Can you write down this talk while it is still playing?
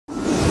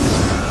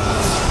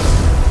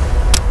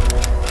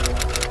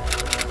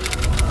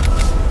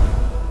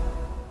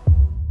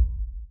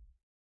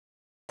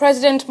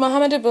President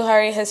Muhammadu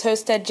Buhari has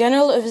hosted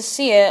General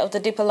Overseer of the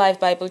Deeper Life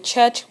Bible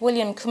Church,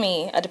 William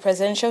Kumuyi, at the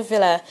presidential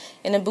villa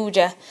in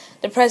Abuja.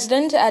 The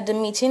president at the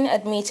meeting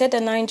admitted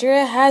that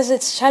Nigeria has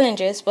its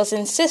challenges but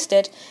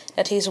insisted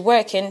that he is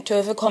working to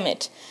overcome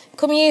it.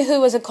 Kumuyi,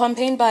 who was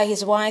accompanied by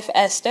his wife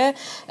Esther,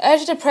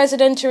 urged the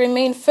president to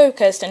remain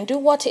focused and do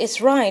what is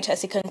right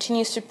as he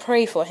continues to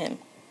pray for him.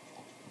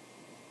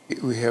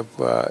 We have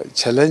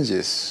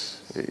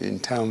challenges in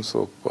terms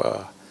of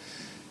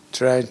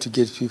trying to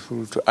get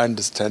people to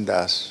understand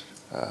us,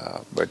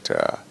 but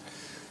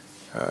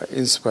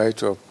in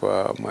spite of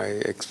my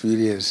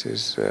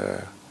experiences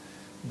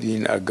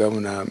being a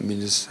governor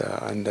minister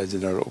under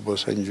General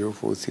Obasanjo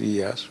for 3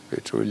 years,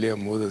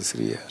 petroleum more than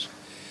 3 years,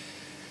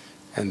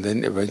 and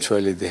then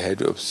eventually the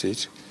head of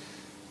state,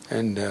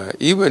 and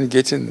even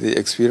getting the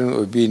experience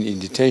of being in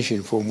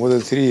detention for more than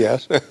 3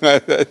 years.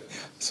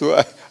 So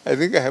I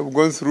think I have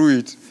gone through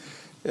it,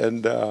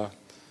 and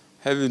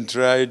having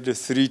tried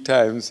 3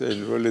 times,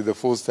 and only the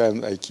 4th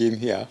time I came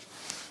here,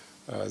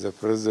 the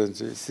president,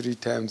 3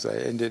 times I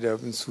ended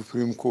up in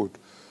Supreme Court.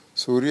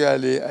 So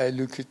really, I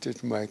look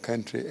at my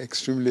country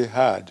extremely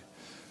hard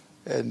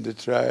and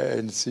try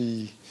and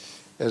see,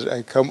 as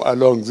I come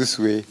along this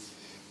way,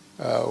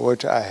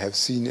 what I have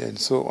seen and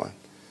so on.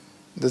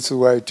 That's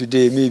why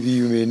today, maybe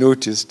you may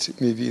notice,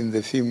 maybe in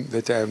the film,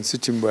 that I am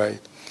sitting by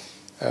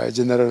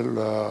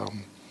General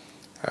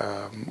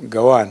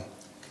Gawan.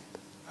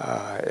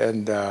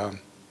 And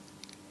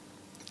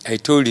I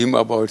told him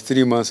about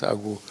 3 months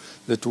ago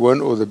that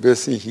one of the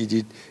best things he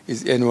did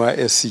is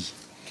NYSC.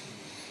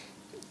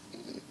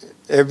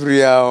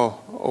 Every hour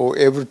or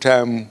every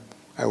time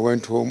I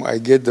went home, I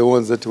get the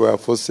ones that were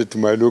posted to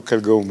my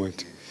local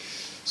government.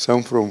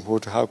 Some from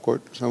Port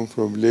Harcourt, some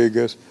from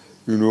Lagos,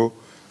 you know.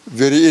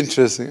 Very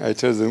interesting. I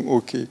tell them,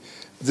 okay,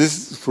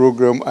 this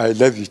program, I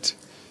love it.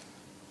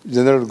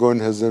 General Gowon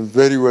has done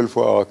very well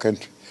for our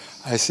country.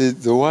 I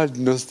said, the world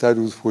did not start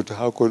with Port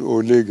Harcourt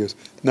or Lagos.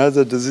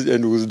 Neither does it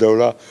end with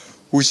Daura,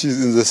 which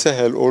is in the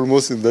Sahel,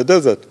 almost in the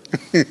desert,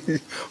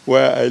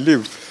 where I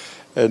live.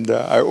 And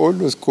I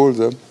always call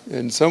them,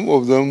 and some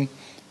of them,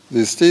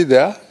 they stay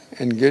there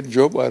and get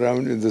job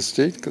around in the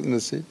state.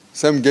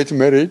 Some get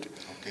married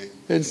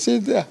and stay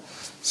there.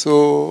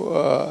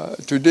 So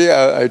today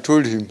I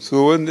told him,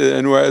 so when the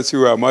NYSC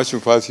were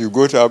marching past, he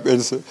got up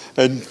and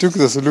took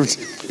the salute.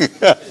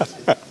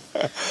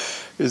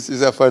 It's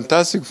a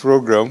fantastic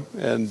program,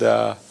 and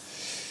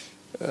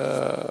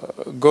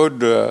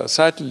God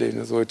certainly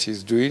knows what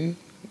he's doing.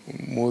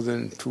 More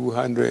than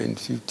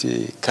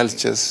 250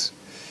 cultures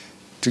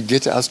to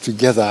get us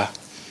together.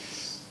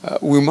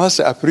 We must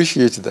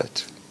appreciate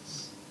that.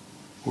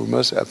 We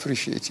must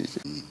appreciate it.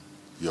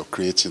 You're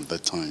creating the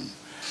time.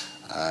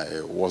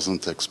 I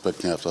wasn't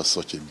expecting after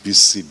such a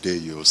busy day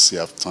you'll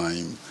still have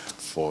time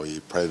for a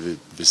private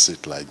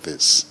visit like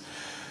this.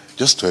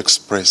 Just to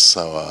express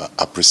our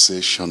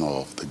appreciation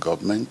of the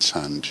government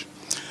and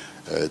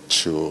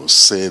to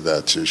say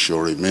that you should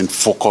remain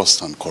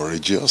focused and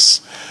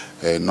courageous.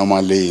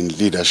 Normally in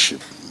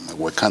leadership,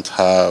 we can't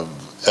have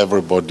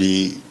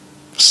everybody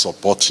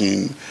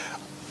supporting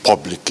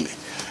publicly,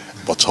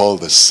 but all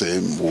the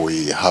same,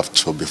 we have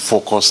to be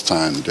focused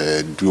and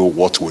do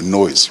what we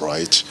know is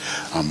right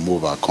and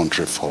move our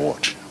country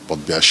forward.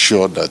 But be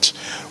assured that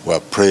we're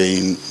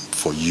praying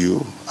for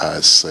you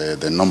as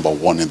the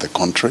 #1 in the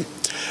country.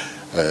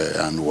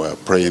 And we're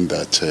praying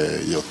that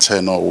your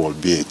tenure will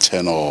be a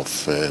tenure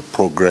of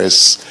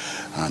progress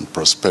and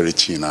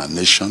prosperity in our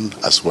nation,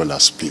 as well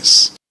as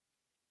peace.